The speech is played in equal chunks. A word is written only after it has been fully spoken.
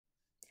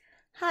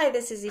Hi,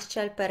 this is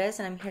Ischel Perez,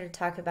 and I'm here to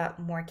talk about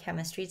more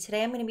chemistry.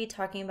 Today I'm going to be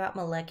talking about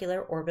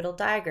molecular orbital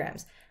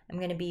diagrams. I'm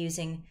going to be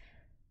using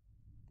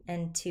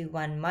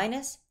N21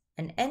 minus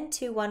and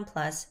N21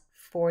 plus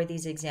for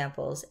these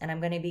examples, and I'm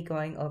going to be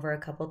going over a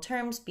couple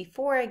terms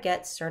before I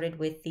get started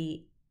with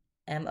the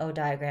MO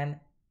diagram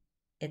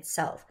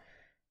itself.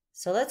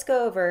 So let's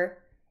go over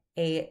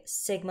a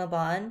sigma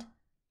bond,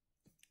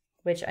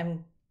 which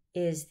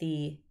is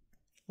the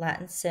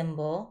Latin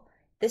symbol.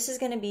 This is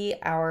going to be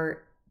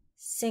our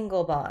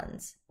single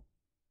bonds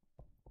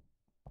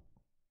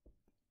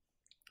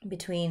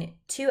between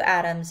two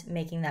atoms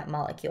making that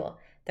molecule.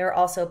 There are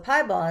also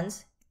pi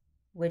bonds,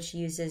 which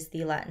uses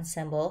the Latin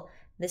symbol.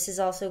 This is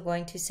also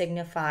going to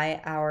signify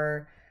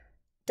our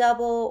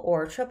double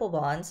or triple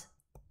bonds,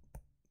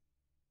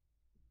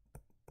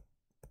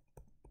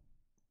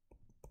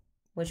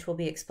 which will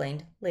be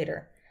explained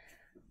later.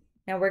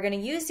 Now we're going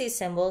to use these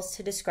symbols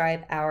to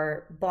describe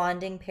our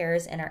bonding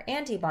pairs and our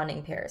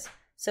anti-bonding pairs.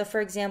 So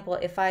for example,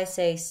 if I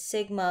say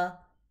sigma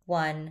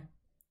 1s,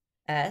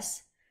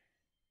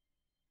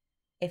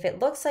 if it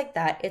looks like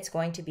that, it's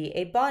going to be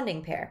a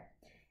bonding pair.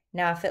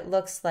 Now if it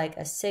looks like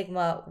a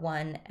sigma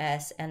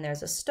 1s and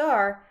there's a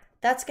star,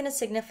 that's going to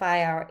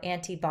signify our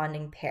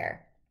anti-bonding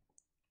pair.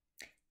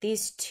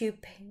 These two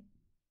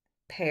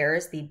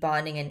pairs, the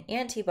bonding and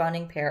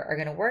anti-bonding pair, are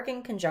going to work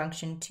in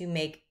conjunction to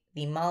make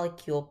the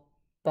molecule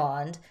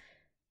bond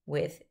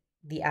with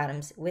the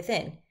atoms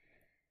within.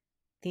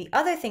 The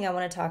other thing I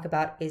want to talk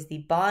about is the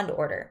bond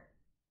order.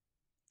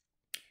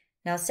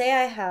 Now say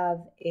I have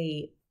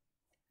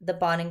the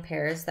bonding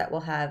pairs that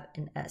will have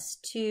an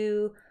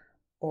S2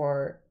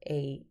 or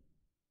a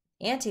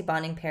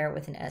anti-bonding pair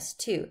with an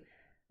S2.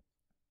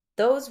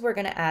 Those we're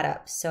going to add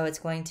up. So it's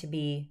going to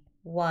be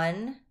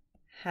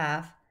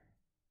 1/2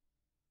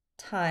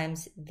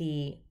 times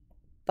the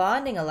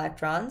bonding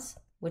electrons,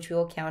 which we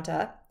will count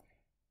up,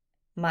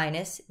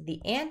 minus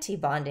the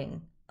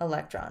anti-bonding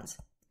electrons.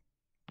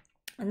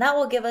 And that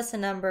will give us a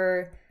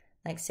number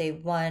like say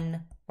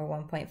 1 or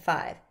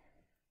 1.5.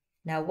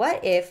 Now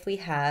what if we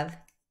have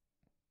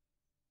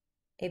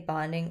a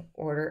bonding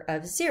order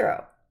of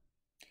 0?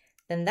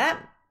 Then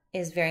that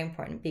is very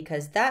important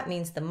because that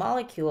means the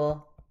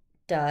molecule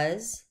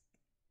does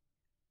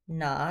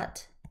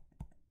not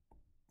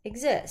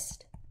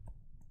exist.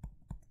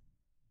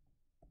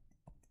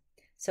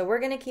 So we're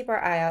going to keep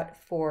our eye out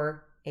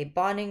for a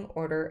bonding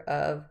order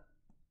of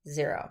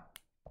 0.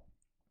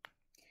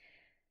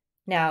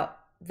 Now,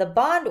 the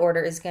bond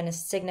order is going to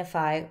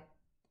signify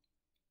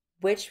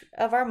which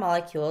of our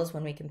molecules,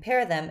 when we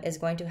compare them, is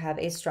going to have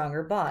a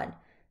stronger bond.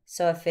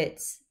 So if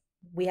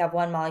we have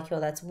one molecule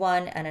that's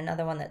 1 and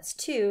another one that's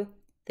 2,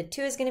 the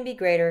 2 is going to be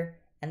greater,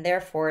 and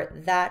therefore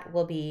that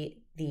will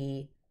be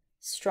the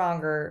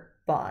stronger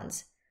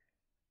bonds.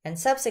 And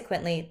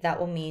subsequently, that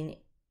will mean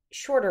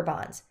shorter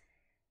bonds.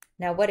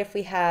 Now, what if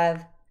we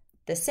have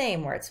the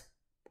same, where it's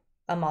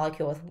a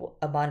molecule with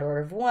a bond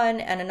order of 1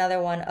 and another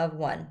one of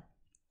 1?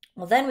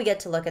 Well, then we get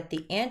to look at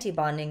the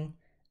antibonding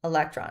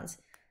electrons.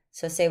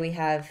 So say we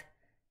have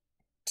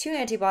 2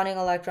 antibonding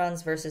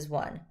electrons versus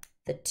 1.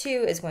 The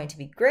 2 is going to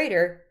be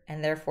greater,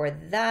 and therefore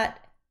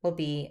that will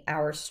be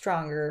our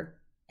stronger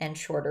and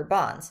shorter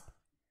bonds.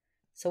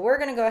 So we're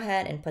going to go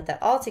ahead and put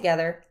that all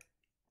together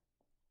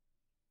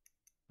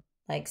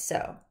like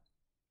so.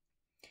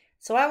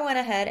 So I went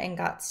ahead and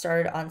got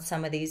started on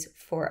some of these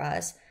for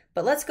us,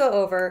 but let's go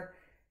over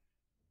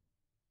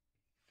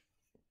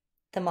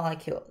the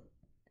molecule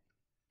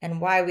and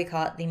why we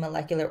call it the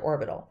molecular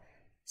orbital.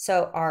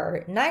 So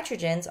our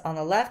nitrogens on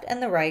the left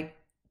and the right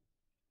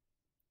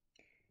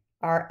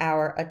are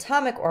our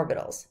atomic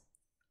orbitals,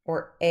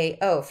 or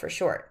AO for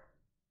short.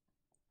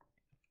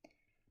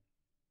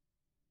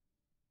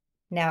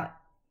 Now,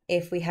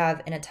 if we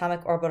have an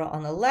atomic orbital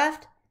on the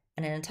left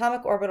and an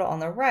atomic orbital on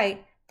the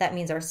right, that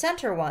means our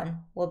center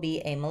one will be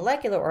a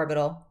molecular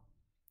orbital,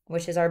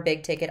 which is our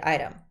big ticket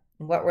item,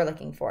 what we're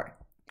looking for.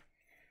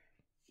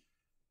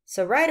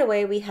 So right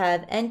away we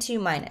have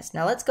N2 minus.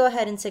 Now let's go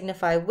ahead and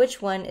signify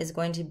which one is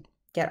going to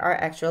get our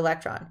extra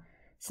electron.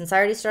 Since I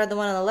already started the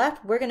one on the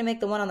left, we're going to make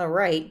the one on the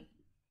right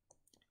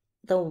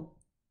the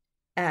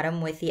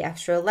atom with the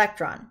extra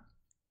electron.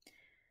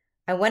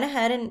 I went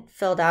ahead and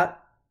filled out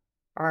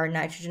our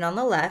nitrogen on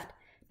the left.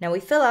 Now we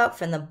fill out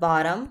from the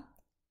bottom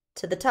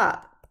to the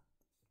top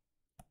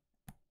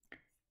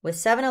with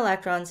 7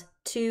 electrons,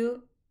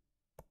 2,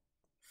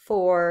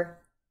 4,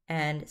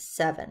 and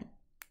 7.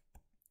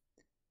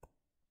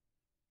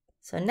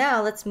 So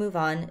now let's move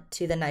on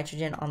to the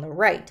nitrogen on the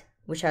right,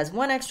 which has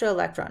 1 extra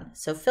electron.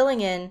 So filling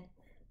in,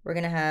 we're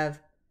going to have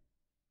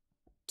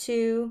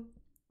 2,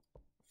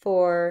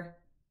 4,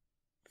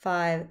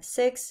 5,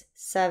 6,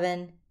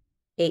 7,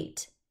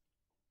 8.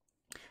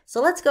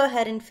 So let's go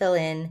ahead and fill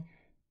in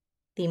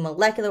the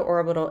molecular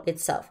orbital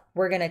itself.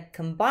 We're going to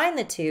combine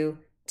the two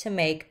to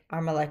make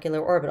our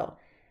molecular orbital.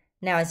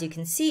 Now, as you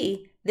can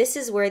see, this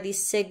is where the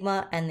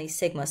sigma and the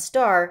sigma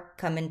star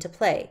come into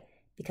play,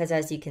 because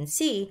as you can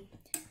see,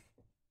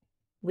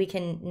 we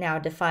can now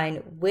define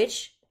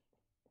which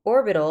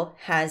orbital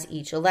has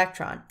each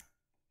electron.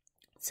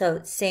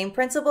 So same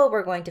principle,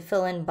 we're going to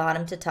fill in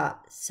bottom to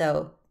top.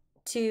 So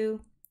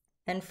 2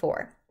 and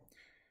 4.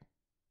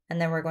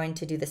 And then we're going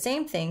to do the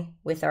same thing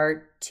with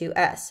our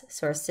 2s.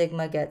 So our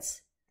sigma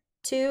gets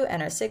 2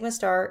 and our sigma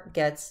star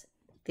gets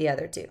the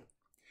other 2.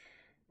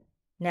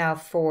 Now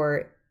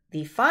for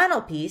the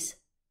final piece,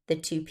 the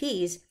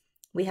 2p's,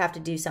 we have to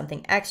do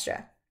something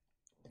extra.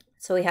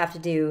 So we have to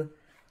do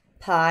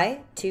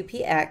pi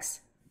 2px,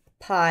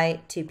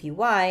 pi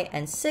 2py,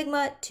 and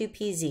sigma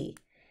 2pz.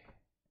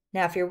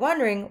 Now if you're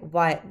wondering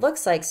why it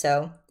looks like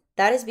so,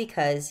 that is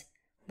because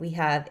we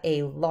have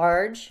a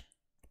large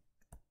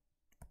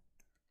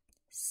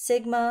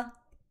sigma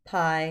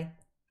pi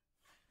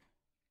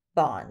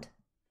bond.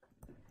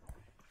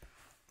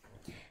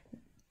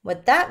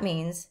 What that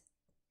means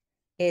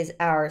is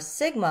our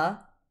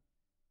sigma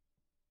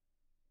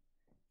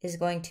is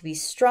going to be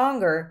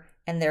stronger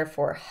and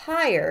therefore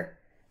higher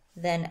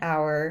than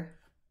our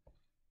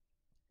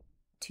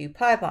 2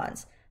 pi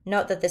bonds.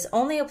 Note that this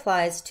only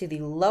applies to the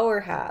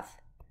lower half,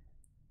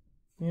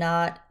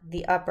 not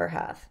the upper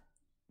half.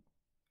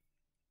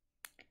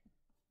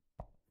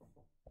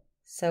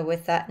 So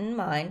with that in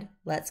mind,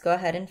 let's go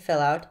ahead and fill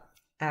out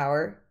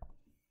our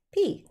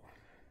P.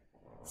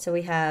 So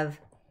we have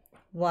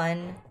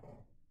 1,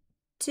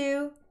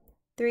 2,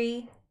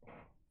 3,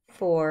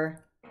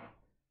 4,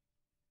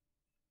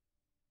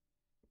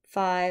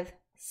 5,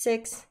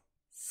 6,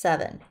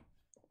 7.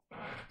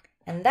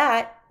 And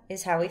that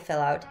is how we fill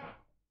out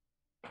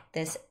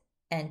this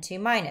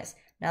N2 minus.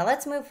 Now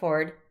let's move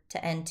forward to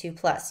N2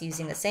 plus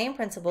using the same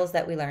principles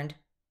that we learned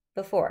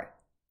before.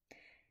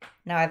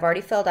 Now I've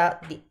already filled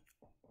out the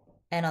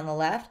N on the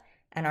left,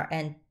 and our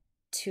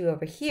N2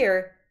 over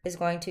here is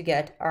going to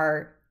get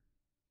our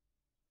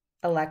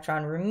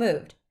electron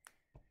removed.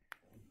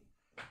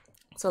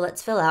 So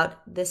let's fill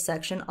out this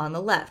section on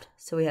the left.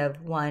 So we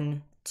have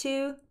 1,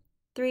 2,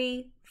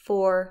 3,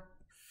 4,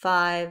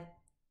 5,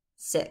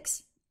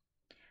 6.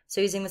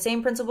 So using the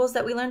same principles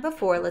that we learned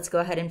before, let's go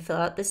ahead and fill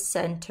out the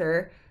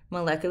center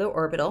molecular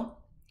orbital.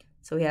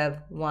 So we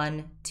have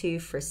 1, 2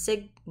 for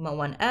sigma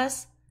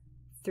 1s,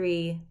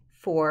 3,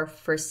 4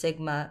 for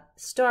sigma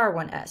star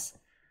 1s.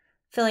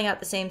 Filling out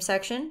the same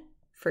section,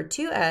 for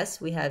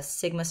 2s, we have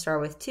sigma star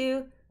with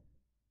 2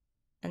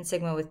 and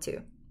sigma with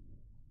 2.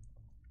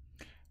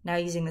 Now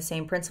using the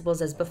same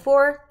principles as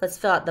before, let's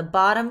fill out the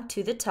bottom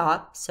to the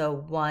top. So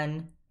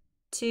 1,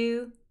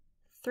 2,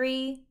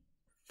 3,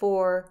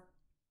 4,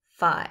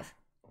 5.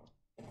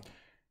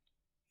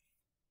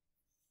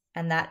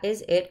 And that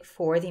is it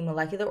for the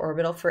molecular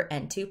orbital for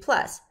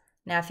N2+.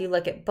 Now if you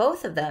look at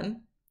both of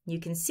them, you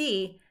can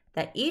see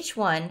that each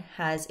one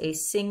has a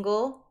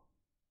single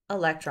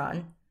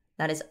electron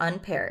that is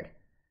unpaired.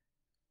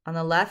 On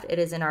the left, it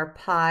is in our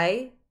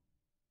pi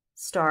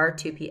star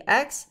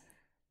 2px,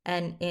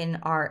 and in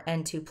our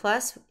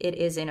N2+, it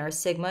is in our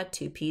sigma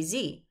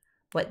 2pz.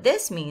 What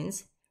this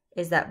means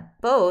is that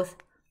both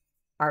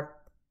are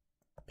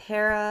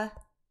paramagnetic.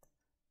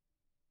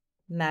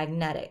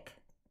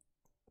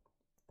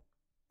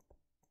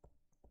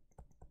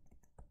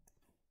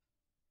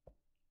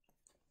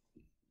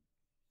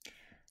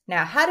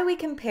 Now, how do we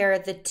compare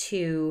the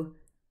two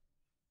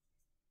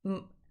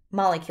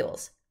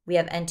molecules? We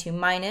have N2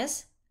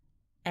 minus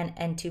and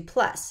N2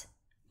 plus.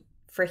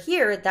 For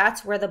here,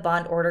 that's where the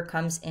bond order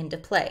comes into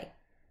play.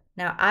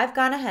 Now, I've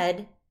gone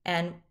ahead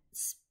and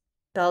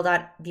spelled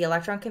out the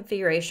electron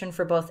configuration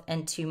for both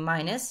N2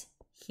 minus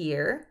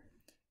here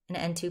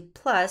and N2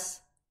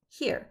 plus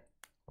here.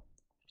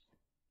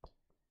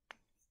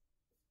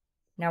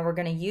 Now we're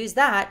going to use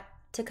that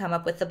to come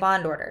up with the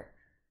bond order.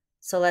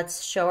 So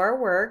let's show our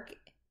work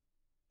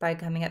by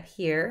coming up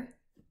here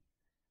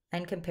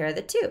and compare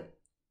the two.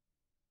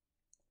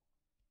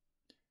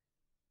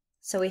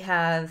 So we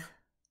have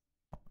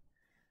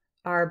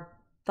our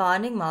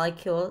bonding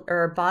molecule, or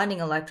our bonding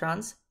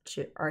electrons,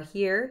 which are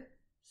here,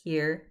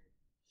 here,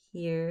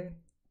 here,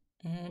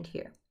 and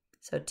here.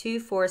 So 2,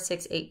 4,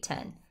 6, 8,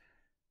 10.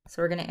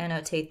 So we're going to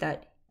annotate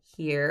that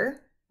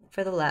here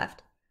for the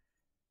left.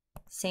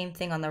 Same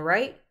thing on the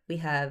right. We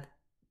have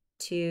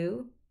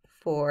 2,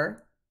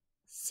 4,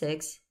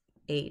 6,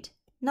 8,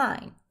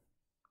 9.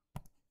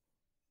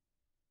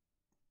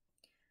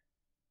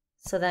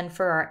 So then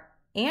for our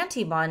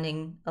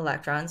anti-bonding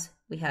electrons,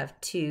 we have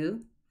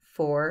 2,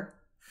 4,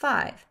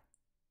 5.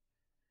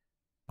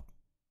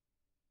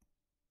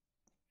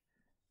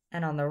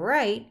 And on the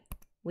right,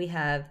 we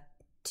have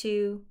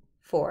 2,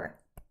 4.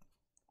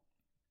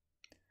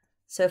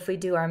 So if we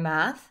do our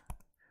math,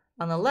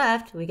 on the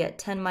left, we get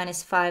 10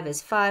 minus 5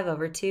 is 5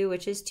 over 2,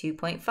 which is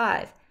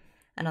 2.5.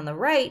 And on the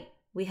right,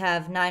 we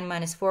have 9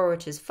 minus 4,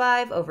 which is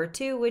 5 over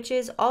 2, which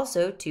is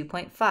also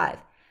 2.5.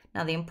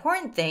 Now the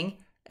important thing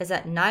is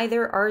that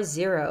neither are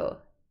 0.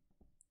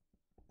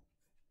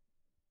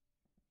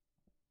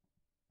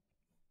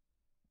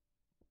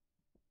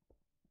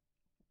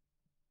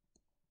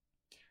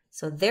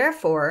 So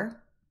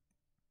therefore,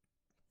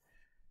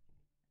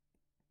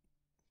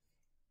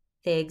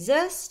 they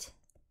exist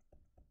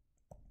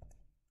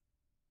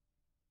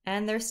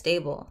and they're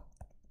stable.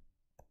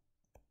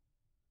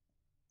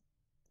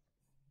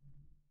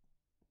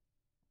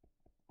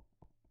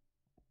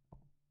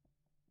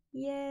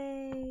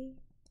 Yay!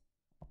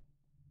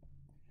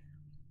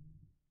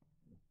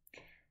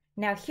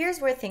 Now here's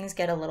where things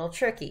get a little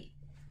tricky.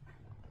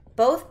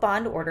 Both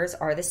bond orders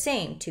are the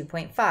same,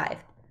 2.5,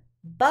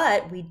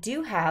 but we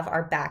do have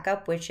our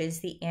backup, which is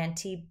the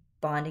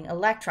anti-bonding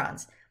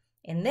electrons.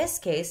 In this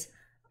case,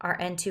 our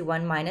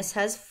N21 minus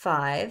has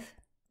 5,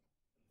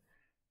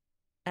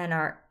 and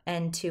our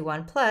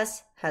N21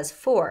 plus has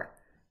 4.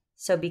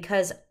 So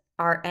because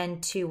our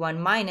N21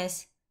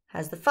 minus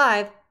has the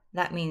 5,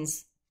 that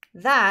means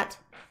that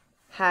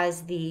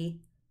has the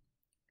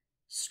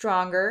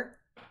stronger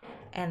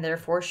and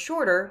therefore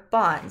shorter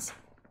bonds.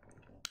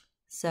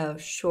 So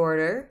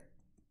shorter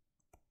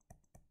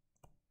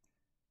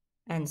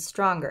and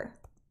stronger.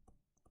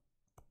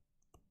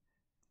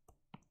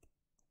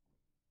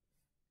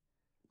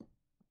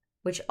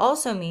 Which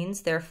also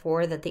means,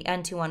 therefore, that the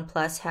N21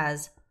 plus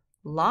has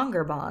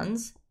longer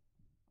bonds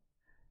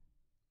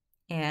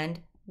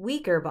and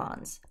weaker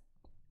bonds.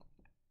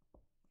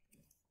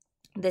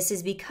 This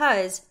is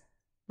because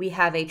we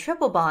have a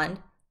triple bond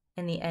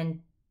in the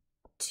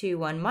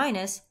N21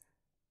 minus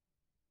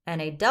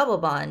and a double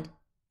bond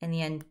in the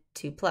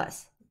N2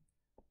 plus.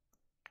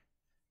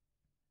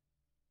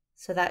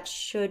 So that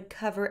should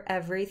cover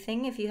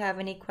everything. If you have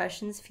any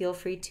questions, feel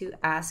free to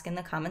ask in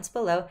the comments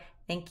below.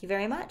 Thank you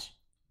very much.